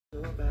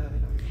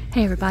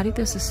Hey everybody,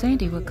 this is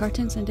Sandy with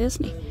Cartoons and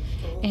Disney,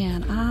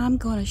 and I'm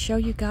going to show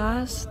you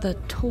guys the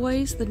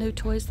toys, the new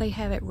toys they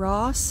have at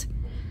Ross.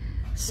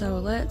 So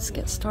let's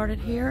get started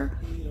here.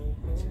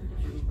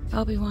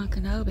 Obi-Wan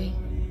Kenobi,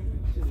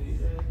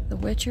 The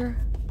Witcher.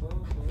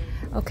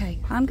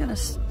 Okay, I'm going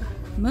to...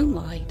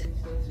 Moonlight.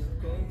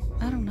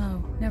 I don't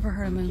know, never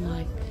heard of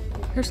Moonlight.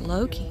 Here's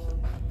Loki.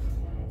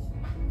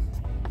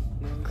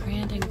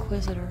 Grand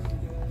Inquisitor.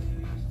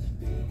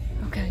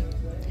 Okay,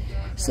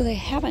 so they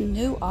have a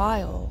new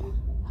aisle.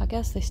 I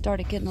guess they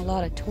started getting a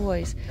lot of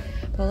toys.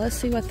 But let's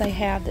see what they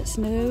have that's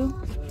new.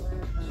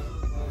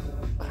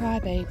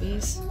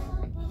 Crybabies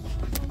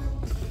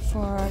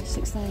for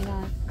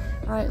 $6.99.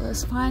 Alright,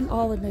 let's find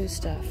all the new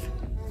stuff.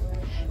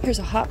 Here's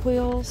a Hot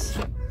Wheels.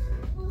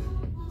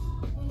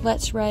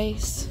 Let's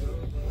Race.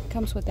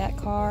 Comes with that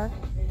car.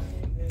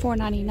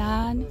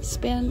 $4.99.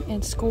 Spin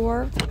and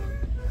Score.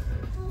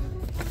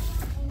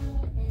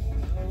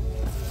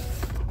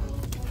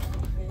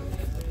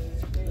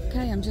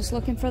 Okay, I'm just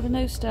looking for the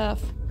new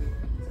stuff.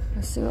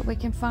 Let's see what we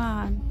can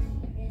find.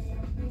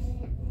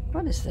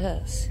 What is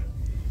this?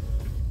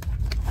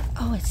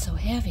 Oh, it's so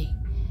heavy.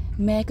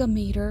 Mega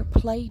Meter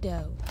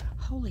Play-Doh.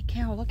 Holy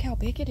cow, look how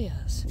big it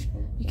is.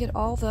 You get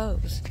all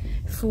those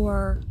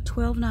for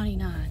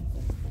 $12.99.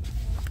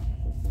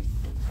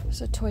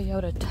 It's a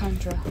Toyota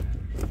Tundra.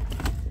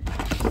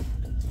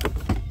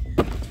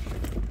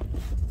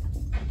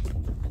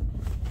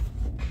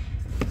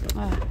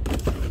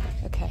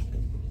 Okay.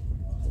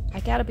 I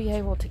gotta be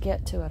able to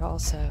get to it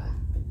also.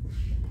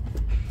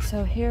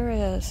 So here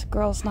is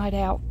Girls Night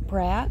Out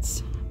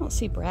BRATZ. I don't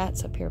see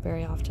BRATZ up here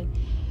very often.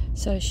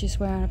 So she's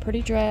wearing a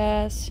pretty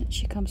dress.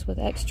 She comes with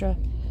extra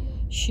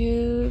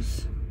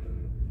shoes,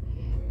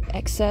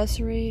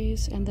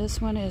 accessories, and this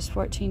one is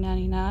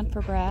 $14.99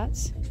 for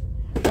BRATZ.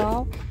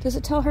 Doll. Does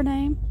it tell her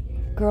name?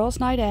 Girls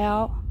Night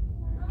Out.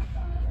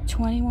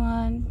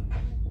 21.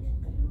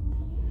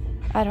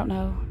 I don't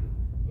know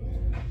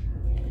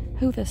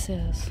who this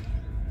is.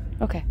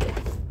 Okay.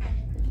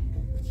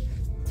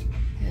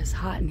 It's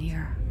hot in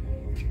here.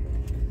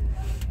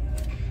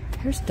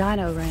 Here's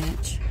Dino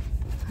Ranch.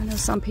 I know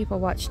some people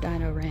watch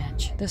Dino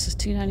Ranch. This is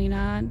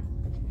 $2.99.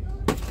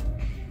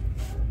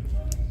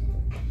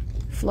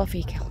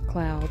 Fluffy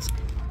clouds.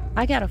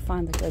 I gotta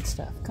find the good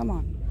stuff. Come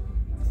on.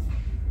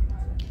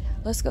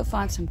 Let's go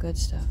find some good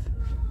stuff.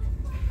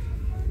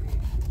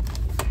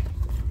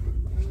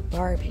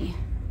 Barbie.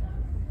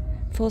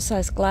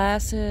 Full-size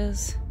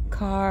glasses,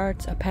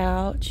 cards, a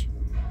pouch.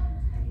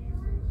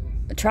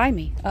 Try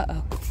me.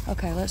 Uh-oh.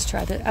 Okay, let's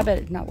try that. I bet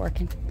it's not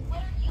working.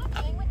 What are you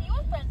doing with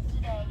your friends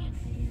today?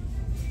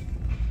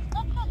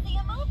 Let's go see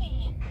a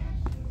movie.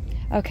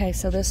 Okay,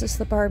 so this is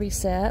the Barbie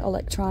set,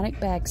 electronic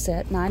bag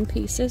set, 9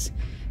 pieces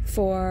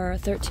for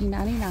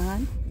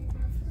 $13.99.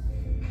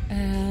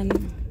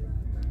 And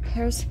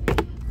here's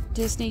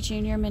Disney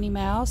Junior Minnie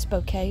Mouse,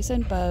 bouquets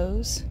and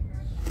bows.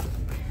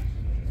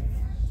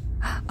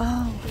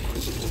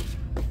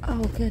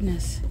 Oh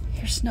goodness,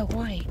 here's Snow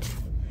White.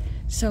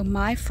 So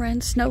My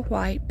Friend Snow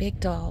White,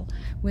 big doll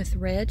with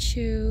red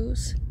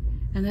shoes.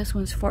 And this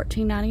one's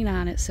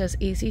 $14.99. It says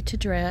easy to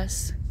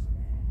dress.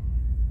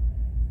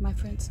 My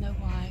Friend Snow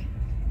White.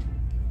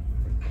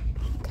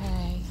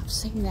 Okay, I've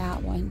seen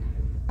that one.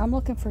 I'm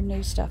looking for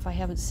new stuff I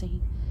haven't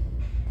seen.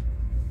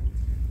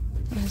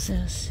 What is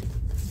this?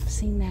 I've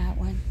seen that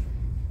one.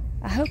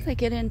 I hope they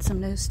get in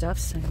some new stuff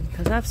soon,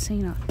 because I've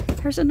seen it.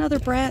 Here's another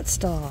Bratz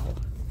doll.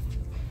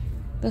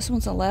 This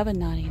one's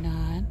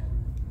 $11.99.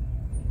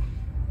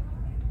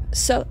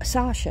 So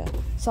Sasha.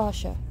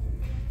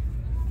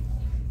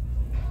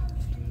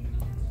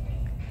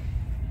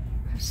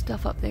 There's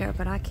stuff up there,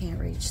 but I can't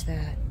reach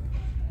that.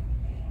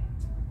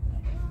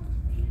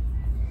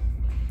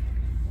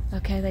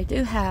 Okay, they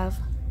do have,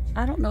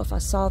 I don't know if I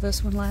saw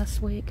this one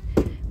last week,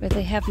 but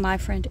they have My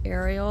Friend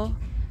Ariel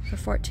for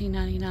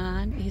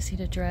 $14.99. Easy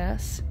to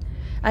dress.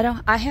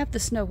 I have the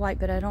Snow White,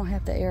 but I don't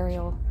have the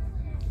Ariel.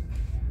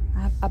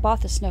 I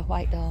bought the Snow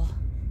White doll.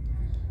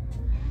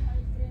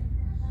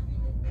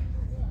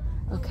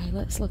 Okay,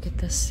 let's look at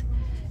this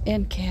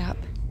end cap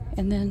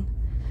and then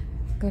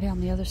go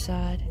down the other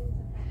side.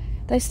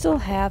 They still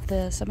have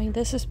this. I mean,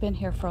 this has been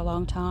here for a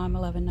long time,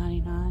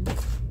 $11.99.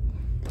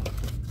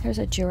 Here's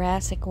a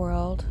Jurassic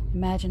World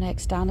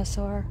Imaginext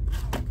dinosaur.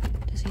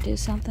 Does he do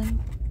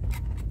something?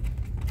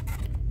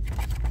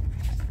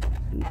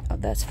 Oh,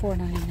 that's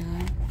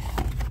 $4.99.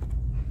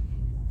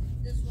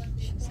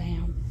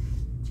 Shazam.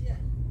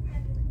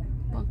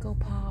 Funko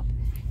Pop.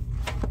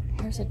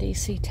 Here's a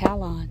DC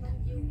TALON.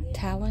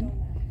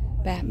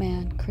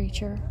 Batman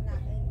creature.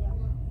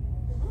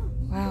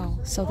 Wow,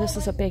 so this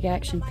is a big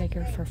action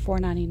figure for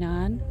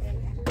 $4.99.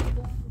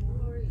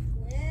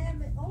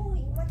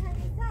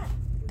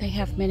 They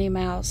have Minnie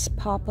Mouse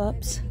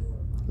pop-ups,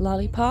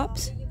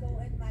 lollipops,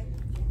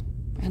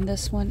 and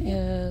this one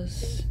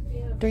is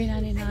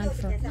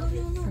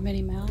 $3.99 for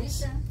Minnie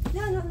Mouse.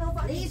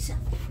 No, Lisa,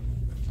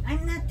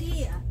 I'm not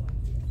here.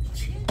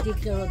 The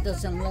girl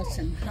doesn't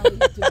listen. How you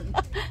doing?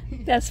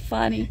 That's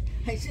funny.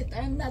 I said,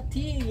 I'm not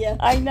here yet.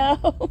 I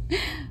know.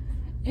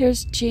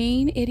 Here's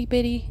Jean, Itty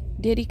Bitty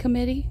Diddy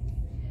Committee.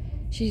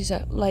 She's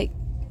like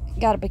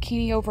got a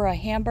bikini over a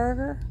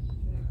hamburger.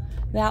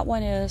 That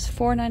one is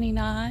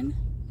 $4.99.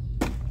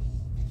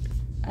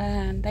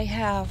 And they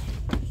have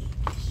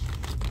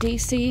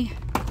DC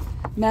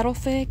metal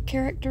fig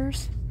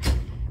characters.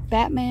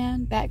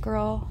 Batman,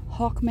 Batgirl,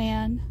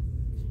 Hawkman,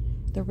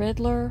 the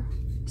Riddler,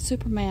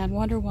 Superman,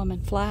 Wonder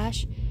Woman,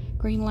 Flash,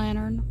 Green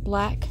Lantern,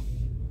 Black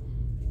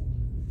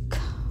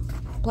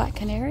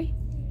Canary,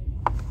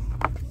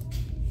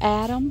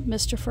 Adam,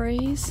 Mr.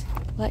 Freeze,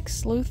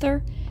 Lex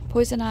Luthor,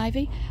 Poison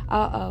Ivy.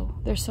 Uh-oh,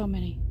 there's so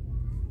many.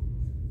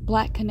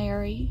 Black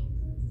Canary,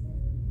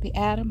 the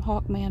Atom,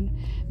 Hawkman,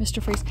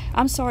 Mr. Freeze.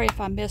 I'm sorry if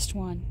I missed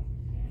one.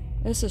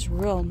 This is a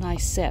real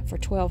nice set for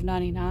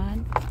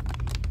 $12.99.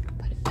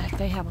 But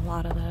they have a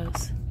lot of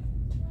those.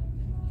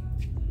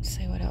 Let's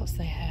see what else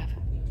they have.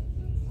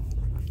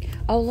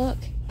 Oh, look.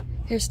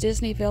 Here's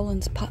Disney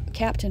Villains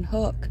Captain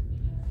Hook.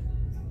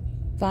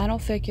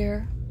 Vinyl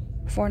figure,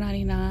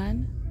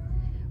 $4.99.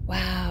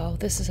 Wow,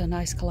 this is a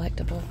nice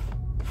collectible.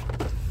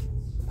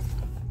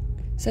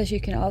 Says you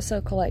can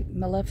also collect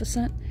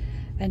Maleficent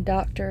and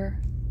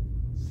Dr.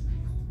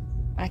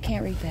 I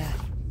can't read that.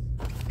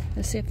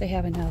 Let's see if they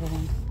have another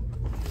one.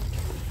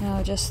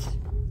 No, just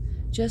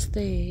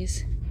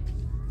these.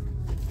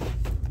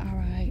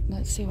 Alright,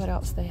 let's see what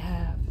else they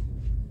have.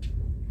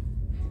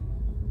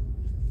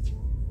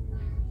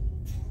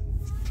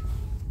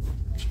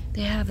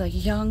 They have a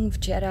Young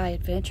Jedi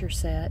Adventure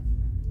set.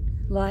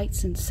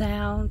 Lights and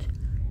sound.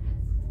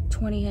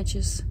 20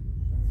 inches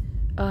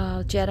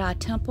Jedi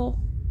Temple.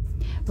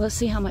 Let's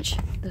see how much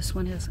this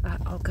one is.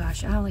 Oh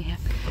gosh, I only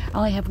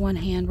have one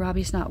hand.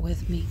 Robbie's not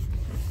with me.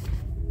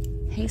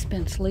 He's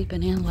been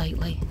sleeping in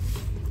lately.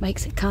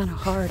 Makes it kind of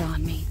hard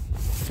on me.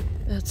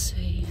 Let's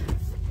see.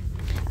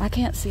 I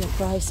can't see a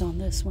price on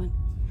this one.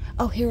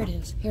 Oh, here it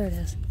is. Here it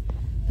is.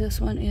 This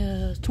one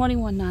is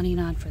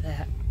 $21.99 for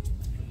that.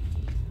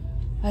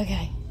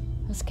 Okay,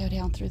 let's go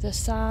down through this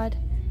side.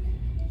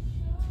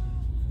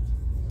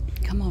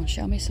 Come on,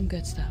 show me some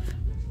good stuff.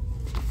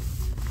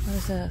 What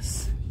is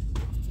this?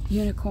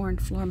 Unicorn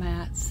floor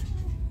mats.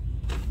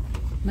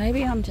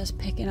 Maybe I'm just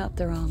picking up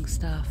the wrong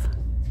stuff.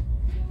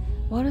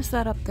 What is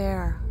that up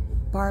there?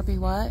 Barbie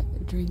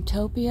what?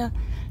 Dreamtopia?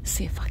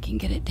 See if I can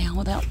get it down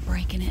without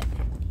breaking it.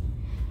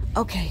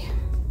 Okay.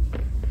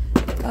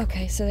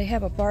 Okay, so they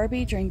have a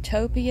Barbie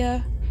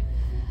Dreamtopia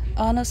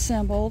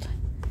unassembled.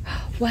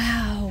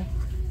 Wow.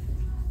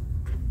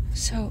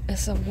 So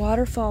it's a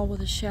waterfall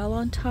with a shell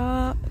on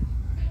top.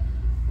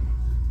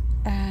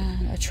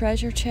 And a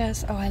treasure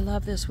chest. Oh, I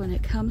love this one.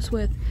 It comes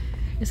with,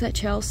 is that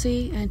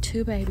Chelsea? And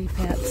 2 baby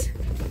pets.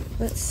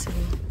 Let's see.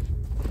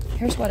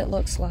 Here's what it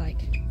looks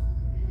like.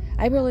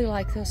 I really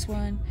like this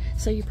one.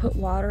 So you put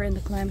water in the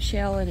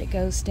clamshell and it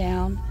goes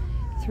down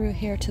through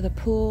here to the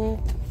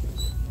pool.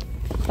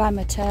 By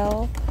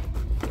Mattel.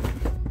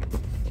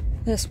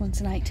 This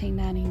one's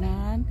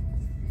 $19.99.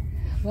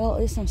 Well,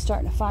 at least I'm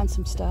starting to find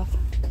some stuff.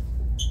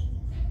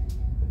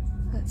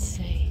 Let's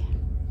see.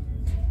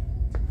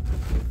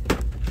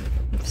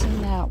 I've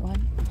seen that one.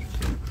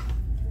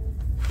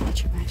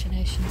 What's your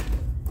imagination?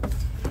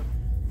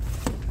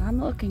 I'm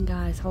looking,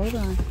 guys. Hold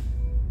on.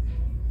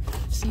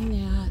 I've seen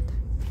that.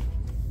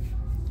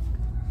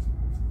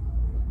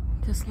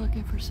 Just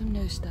looking for some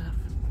new stuff.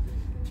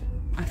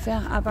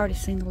 I've already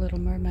seen The Little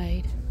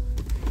Mermaid.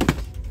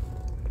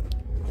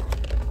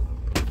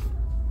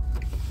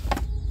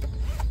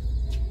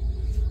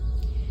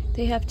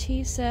 They have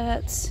tea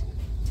sets.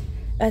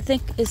 I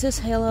think, is this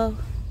Halo?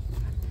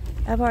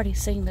 I've already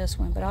seen this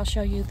one, but I'll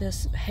show you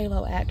this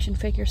Halo action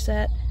figure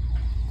set.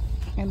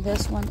 And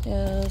this one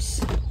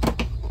is,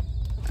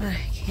 I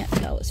can't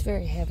tell, it's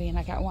very heavy and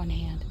I got one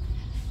hand.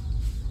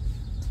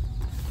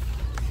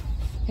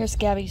 Here's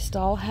Gabby's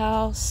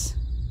Dollhouse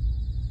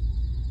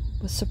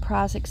with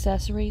surprise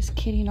accessories,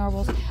 kitty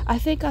narwhals. I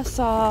think I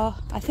saw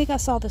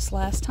this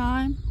last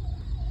time,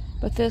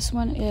 but this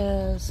one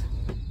is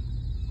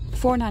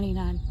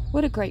 $4.99.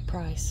 What a great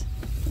price.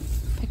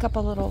 Pick up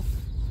a little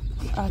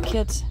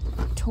kid's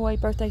toy,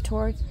 birthday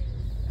toy.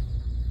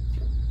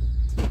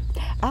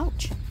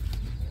 Ouch.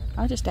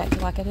 I just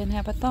acted like I didn't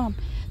have a thumb.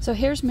 So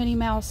here's Minnie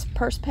Mouse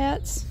Purse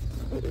Pets.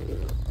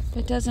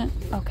 It doesn't,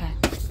 okay.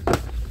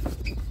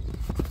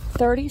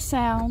 30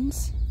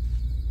 sounds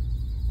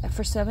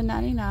for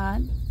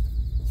 $7.99.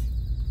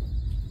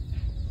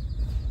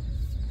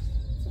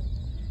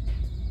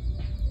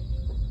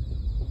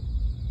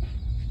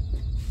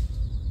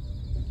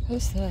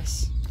 Who's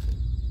this?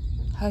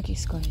 Huggy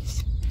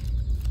Squeeze.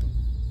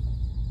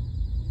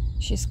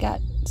 She's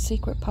got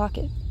secret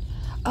pocket.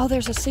 Oh,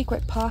 there's a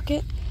secret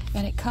pocket,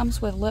 and it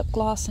comes with lip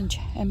gloss and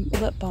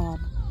lip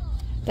balm.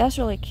 That's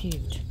really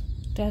cute.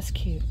 That's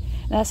cute.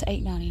 That's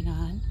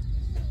 $8.99.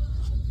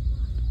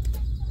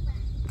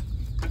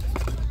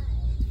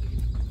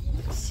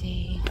 Let's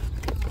see.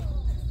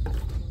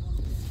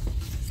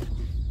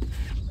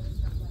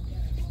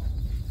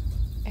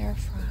 Air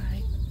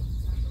fry.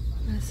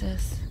 What is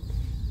this?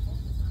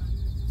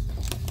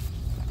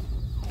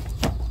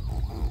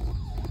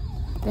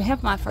 They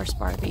have my first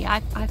Barbie. I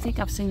think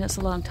I've seen this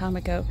a long time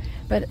ago,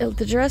 but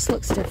the dress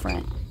looks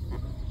different.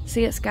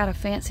 See, it's got a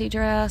fancy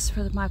dress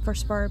for my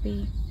first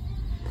Barbie,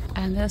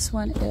 and this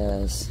one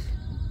is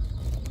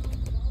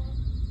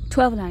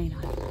 $12.99.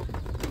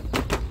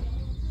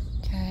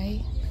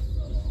 Okay.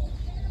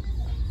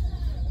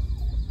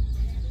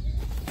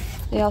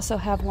 They also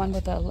have one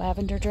with a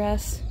lavender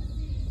dress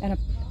and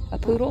a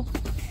poodle.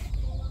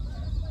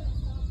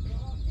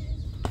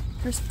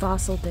 Here's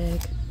Fossil Dig.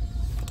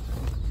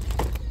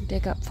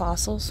 Dig up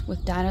fossils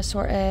with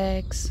dinosaur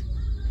eggs.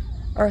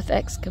 Earth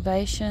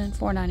excavation,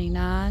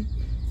 $4.99.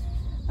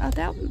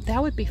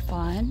 That would be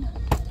fun.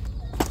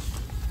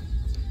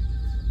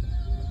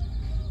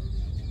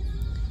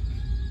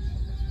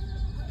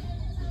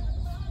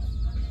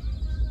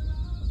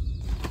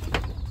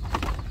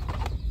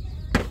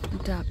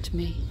 Adopt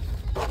Me.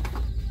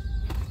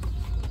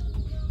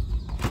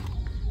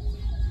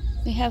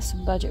 They have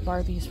some budget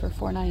Barbies for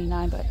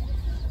 $4.99, but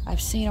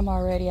I've seen them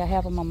already. I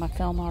have them on my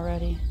film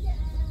already.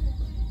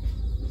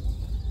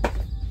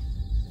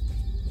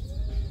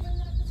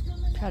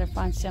 Try to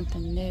find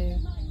something new.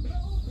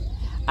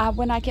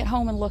 When I get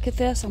home and look at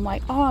this, I'm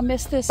like, oh, I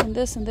missed this and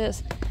this and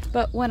this.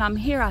 But when I'm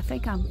here, I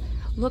think I'm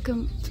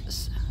looking.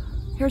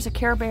 Here's a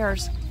Care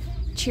Bears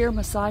cheer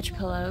massage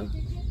pillow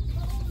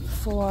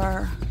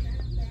for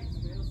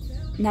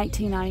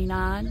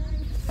 $19.99.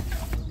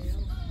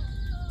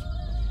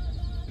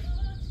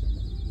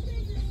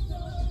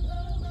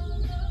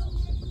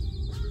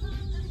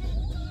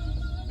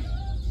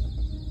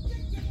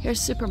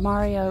 Here's Super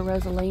Mario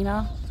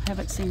Rosalina. I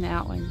haven't seen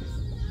that one.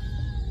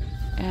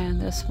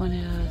 And this one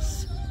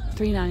is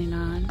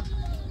 $3.99.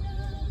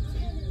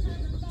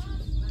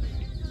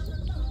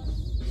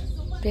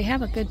 They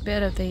have a good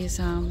bit of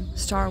these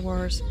Star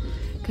Wars,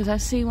 because I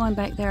see one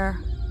back there.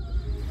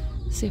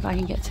 Let's see if I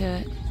can get to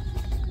it.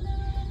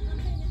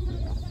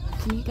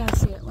 Can you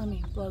guys see it? Let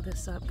me blow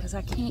this up because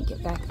I can't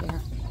get back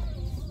there.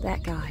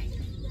 That guy.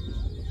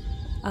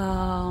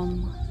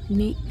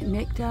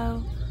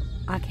 Nikto.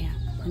 I can't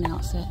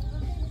pronounce it.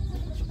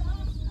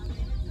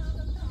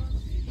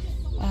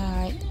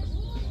 Alright.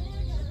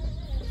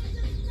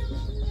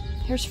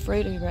 Here's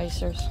fruit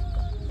erasers.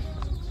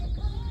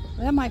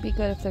 That might be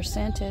good if they're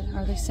scented.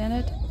 Are they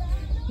scented?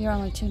 They're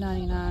only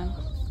 $2.99.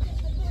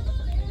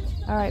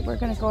 Alright, we're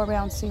going to go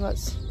around and see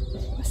what's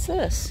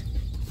this?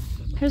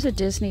 Here's a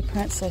Disney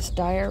Princess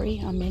diary,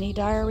 a mini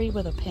diary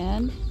with a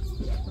pen.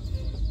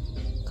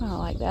 Kind of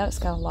like that. It's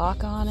got a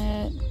lock on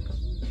it.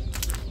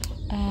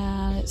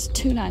 And it's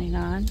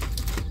 $2.99.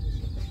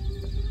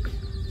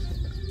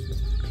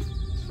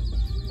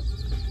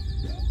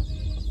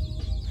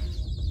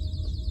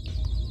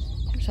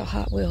 There's a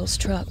Hot Wheels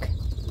truck.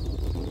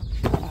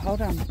 Oh,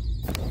 hold on.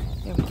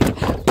 There we go.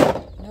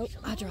 Nope,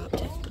 I dropped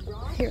it.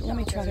 Here, let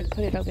me try to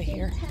put it over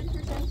here.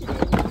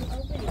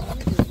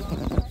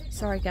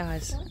 Sorry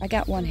guys, I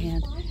got one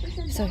hand.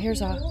 So here's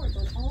a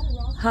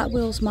Hot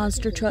Wheels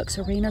Monster Trucks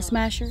Arena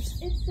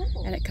Smashers.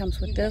 And it comes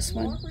with this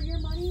one.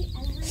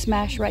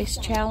 Smash Race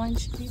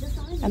Challenge.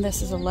 And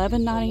this is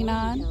 $11.99.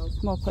 I'm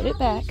going to put it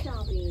back.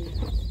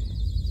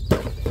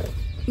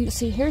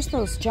 See, here's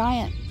those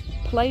giant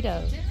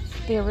Play-Doh.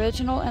 The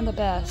original and the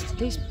best.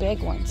 These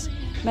big ones.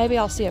 Maybe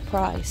I'll see a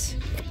price.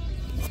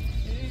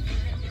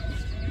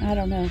 I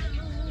don't know.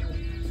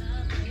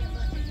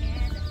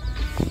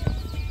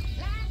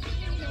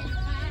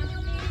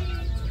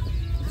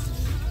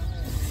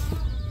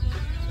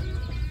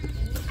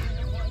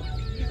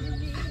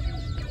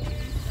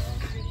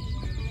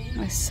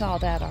 I saw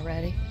that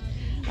already.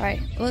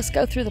 Alright, let's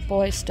go through the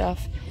boys'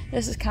 stuff.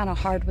 This is kind of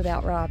hard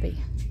without Robbie.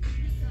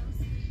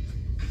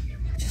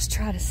 Just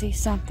try to see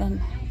something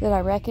that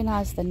I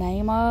recognize the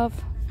name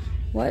of.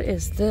 What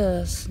is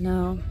this?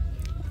 No.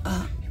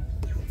 I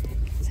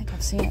think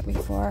I've seen it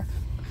before.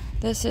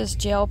 This is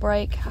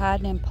Jailbreak,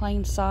 Hiding in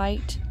Plain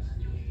Sight.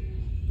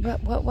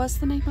 But what was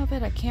the name of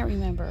it? I can't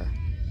remember.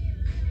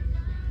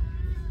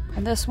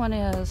 And this one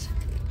is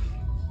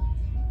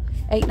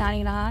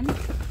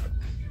 $8.99.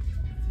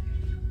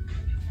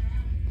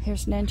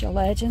 Here's Ninja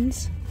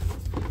Legends.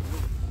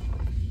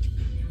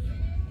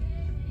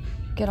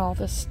 Get all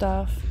this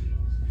stuff.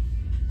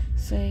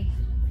 See?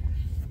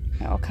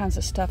 All kinds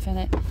of stuff in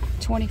it.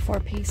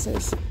 24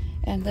 pieces.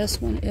 And this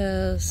one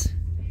is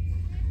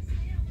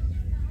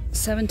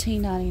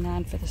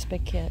 $17.99 for this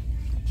big kit.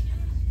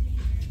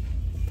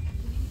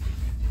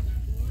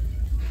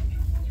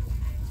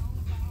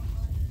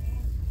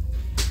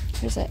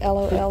 Here's a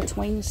LOL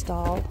TWEENS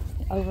doll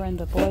over in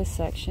the boys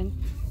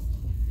section.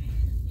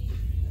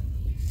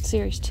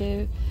 Series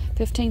 2.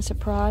 15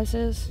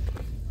 surprises.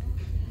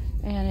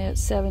 And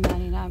it's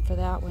 $7.99 for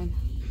that one.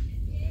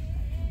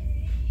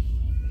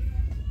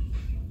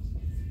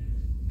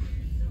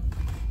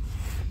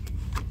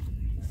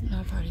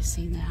 I've already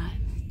seen that.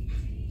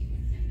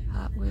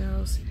 Hot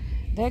Wheels.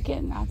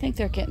 I think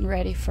they're getting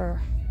ready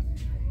for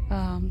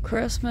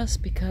Christmas,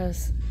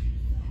 because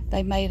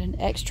they made an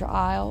extra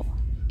aisle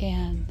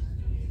and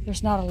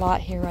there's not a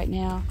lot here right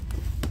now.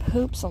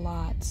 Hoops a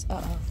lots.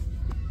 Uh-oh.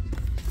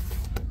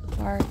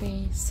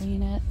 Barbie,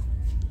 seen it.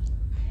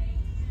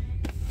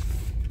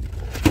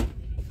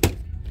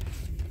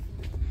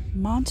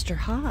 Monster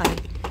High.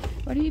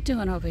 What are you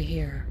doing over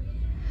here?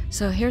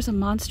 So here's a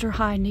Monster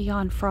High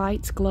Neon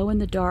Frights Glow in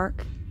the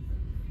Dark.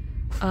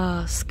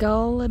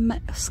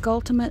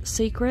 Skulltimate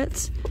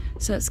Secrets.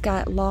 So it's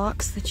got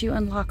locks that you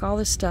unlock. All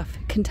this stuff.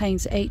 It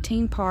contains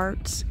 18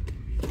 parts.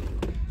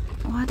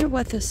 I wonder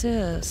what this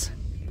is.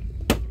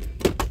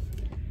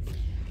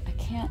 I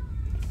can't.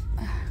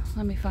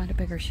 Let me find a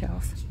bigger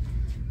shelf.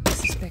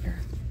 This is bigger,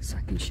 so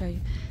I can show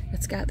you.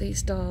 It's got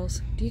these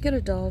dolls. Do you get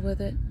a doll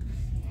with it?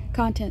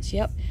 Contents,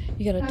 yep.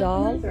 You get a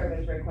doll,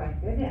 service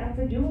requested at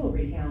the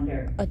jewelry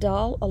counter. a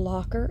doll, a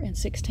locker, and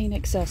 16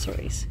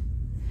 accessories.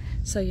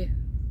 So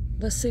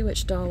let's see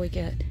which doll we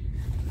get.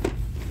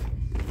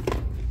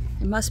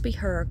 It must be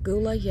her.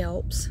 Gula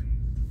Yelps,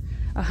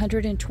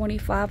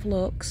 125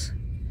 looks,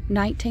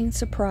 19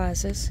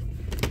 surprises,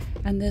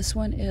 and this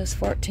one is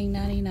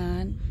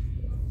 $14.99.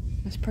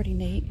 That's pretty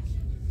neat.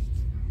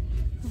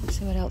 Let's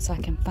see what else I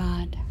can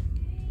find.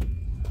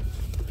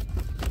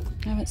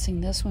 I haven't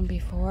seen this one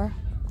before.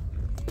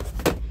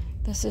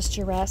 This is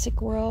Jurassic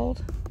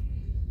World.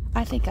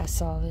 I think I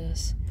saw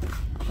this.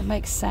 It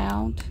makes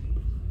sound.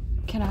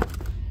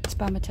 It's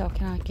by Mattel.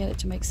 Can I get it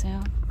to make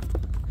sound?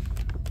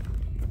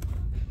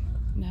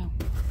 No.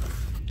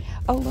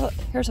 Oh look,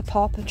 here's a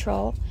Paw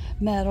Patrol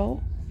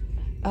metal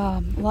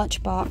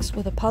lunchbox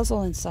with a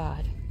puzzle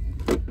inside.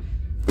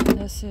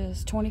 This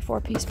is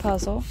 24-piece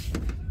puzzle.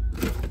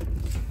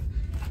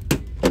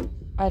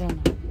 I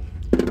don't know.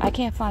 I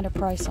can't find a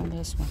price on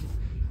this one.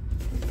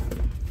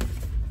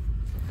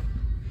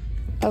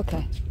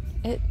 Okay.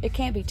 It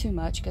can't be too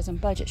much because I'm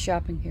budget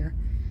shopping here.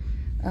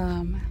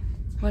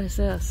 What is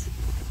this?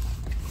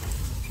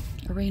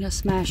 Arena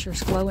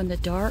Smashers Glow in the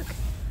Dark.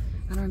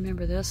 I don't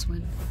remember this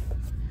one.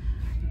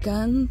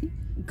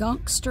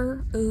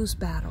 Gunkster Ooze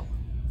Battle.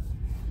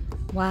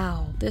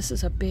 Wow, this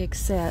is a big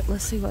set.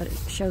 Let's see what it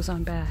shows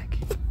on back.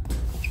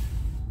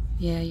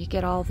 Yeah, you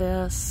get all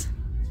this.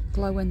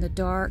 Glow in the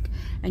dark,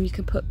 and you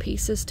can put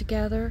pieces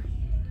together.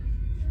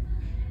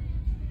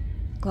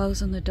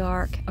 Glows in the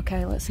dark.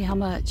 Okay, let's see how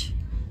much.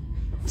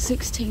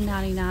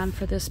 $16.99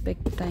 for this big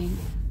thing.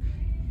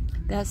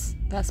 That's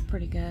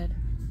pretty good.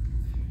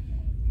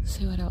 Let's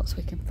see what else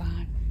we can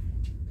find.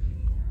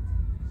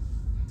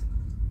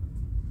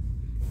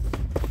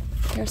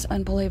 Here's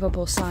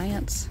Unbelievable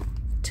Science.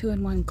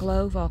 2-in-1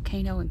 glow,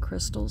 volcano, and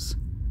crystals.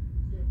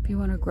 If you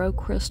want to grow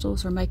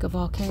crystals or make a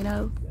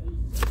volcano,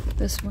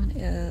 this one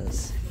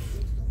is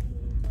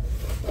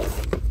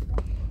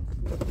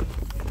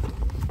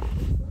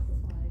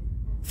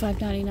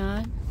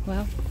 $5.99.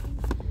 Well,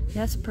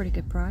 that's a pretty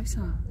good price,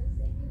 huh?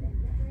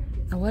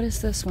 Now, what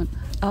is this one?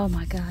 Oh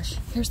my gosh,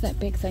 here's that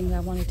big thing that I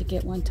wanted to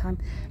get one time.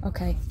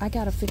 Okay, I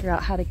gotta figure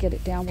out how to get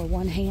it down with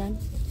one hand.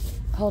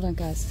 Hold on,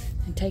 guys,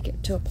 and take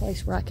it to a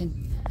place where I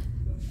can,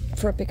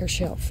 for a bigger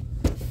shelf.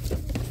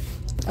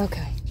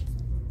 Okay,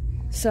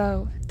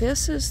 so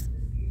this is,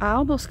 I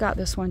almost got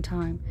this one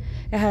time.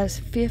 It has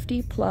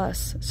 50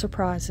 plus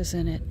surprises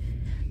in it.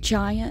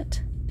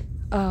 Giant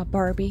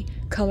Barbie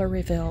color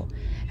reveal.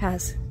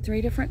 Has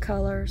 3 different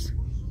colors.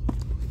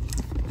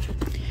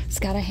 It's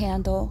got a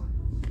handle.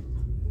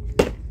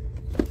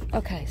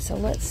 Okay, so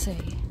let's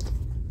see.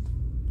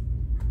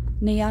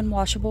 Neon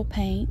washable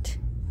paint.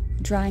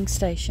 Drying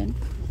station.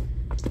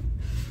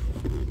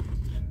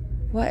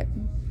 What?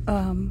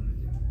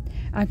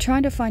 I'm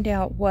trying to find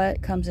out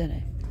what comes in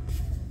it.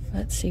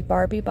 Let's see.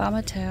 Barbie by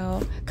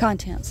Mattel.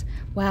 Contents.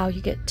 Wow,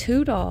 you get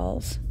 2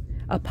 dolls,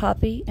 a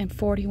puppy, and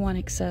 41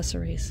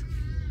 accessories.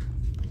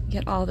 You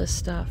get all this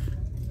stuff.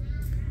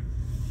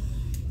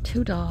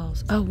 2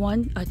 dolls. Oh,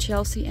 a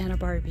Chelsea and a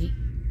Barbie.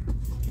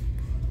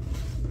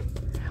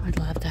 I would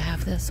love to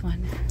have this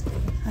one.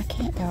 I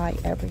can't buy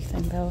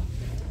everything though.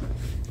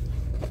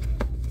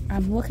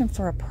 I'm looking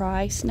for a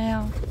price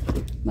now.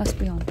 Must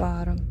be on the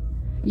bottom.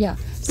 Yeah,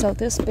 so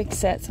this big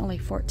set's only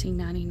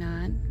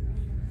 $14.99.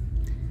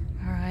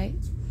 Alright.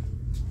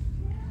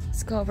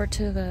 Let's go over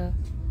to the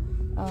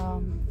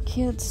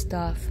kids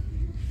stuff.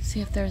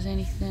 See if there's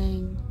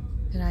anything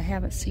that I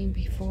haven't seen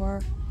before.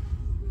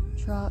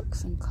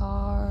 Trucks and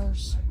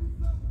cars.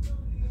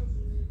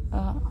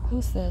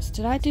 Who's this?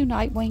 Did I do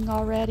Nightwing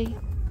already?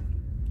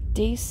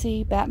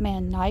 DC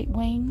Batman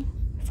Nightwing,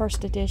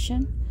 first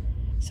edition.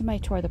 Somebody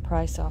tore the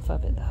price off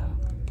of it though.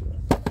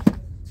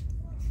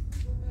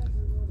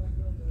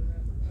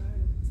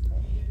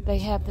 They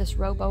have this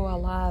Robo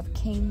Alive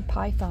King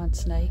Python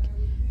snake.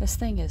 This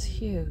thing is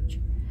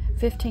huge.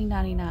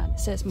 $15.99. It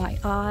says, my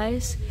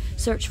eyes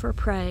search for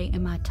prey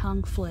and my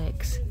tongue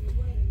flicks.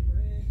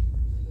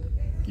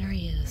 There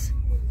he is.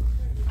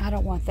 I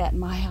don't want that in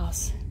my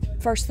house.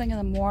 First thing in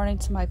the morning,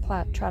 somebody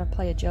try to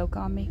play a joke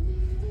on me.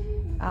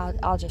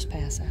 I'll just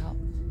pass out.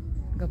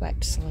 Go back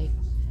to sleep.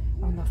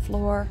 On the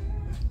floor.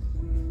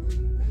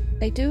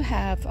 They do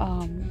have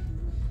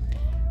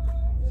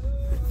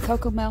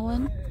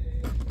COCOMELON.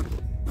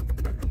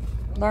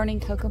 Learning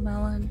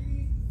COCOMELON.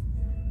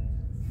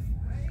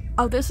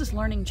 Oh, this is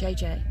Learning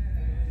JJ.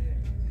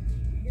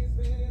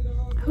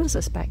 Who is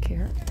this back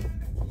here?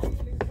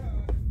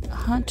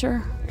 Hunter.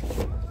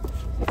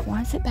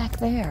 Why is it back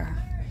there?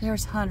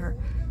 There's Hunter.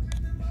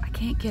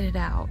 can't get it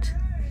out.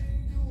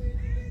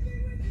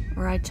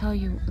 Or I tell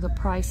you the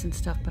price and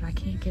stuff, but I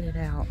can't get it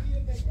out.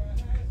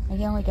 I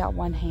only got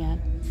one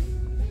hand.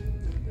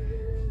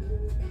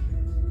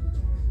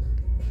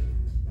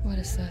 What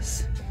is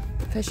this?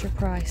 Fisher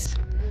Price.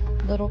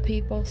 Little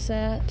People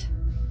set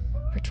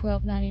for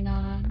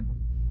 $12.99.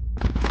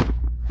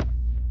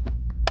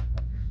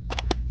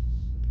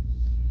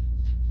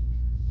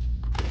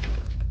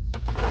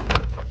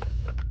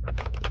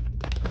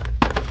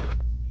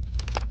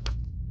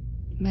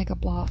 Mega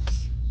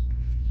Blocks.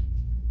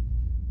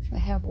 They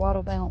have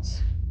Waddle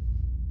Bounce.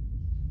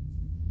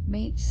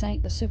 Meet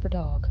Saint the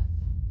Superdog.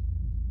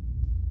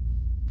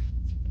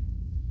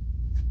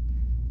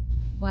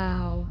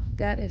 Wow,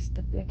 that is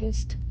the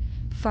biggest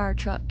fire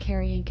truck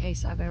carrying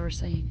case I've ever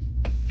seen.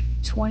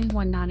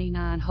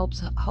 $21.99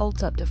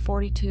 holds up to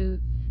 42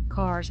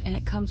 cars, and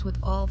it comes with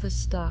all this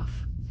stuff.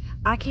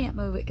 I can't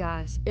move it,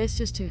 guys. It's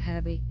just too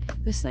heavy.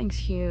 This thing's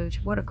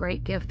huge. What a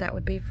great gift that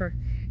would be for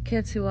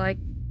kids who like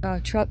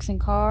trucks and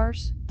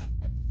cars.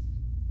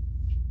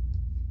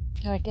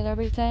 Did I get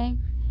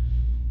everything?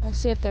 Let's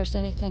see if there's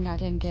anything I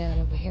didn't get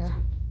over here.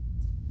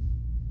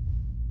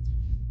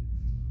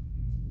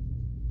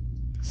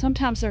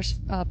 Sometimes there's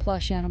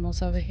plush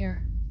animals over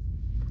here.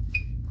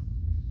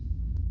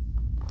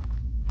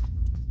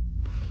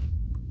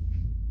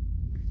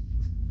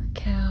 A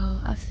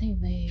cow. I've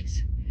seen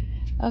these.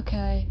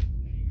 Okay.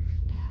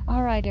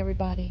 All right,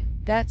 everybody.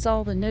 That's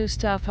all the new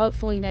stuff.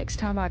 Hopefully next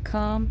time I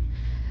come,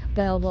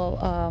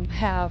 they'll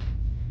have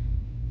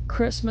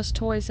Christmas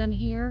toys in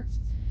here.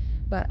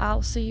 But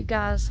I'll see you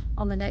guys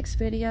on the next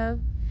video.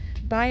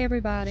 Bye,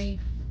 everybody.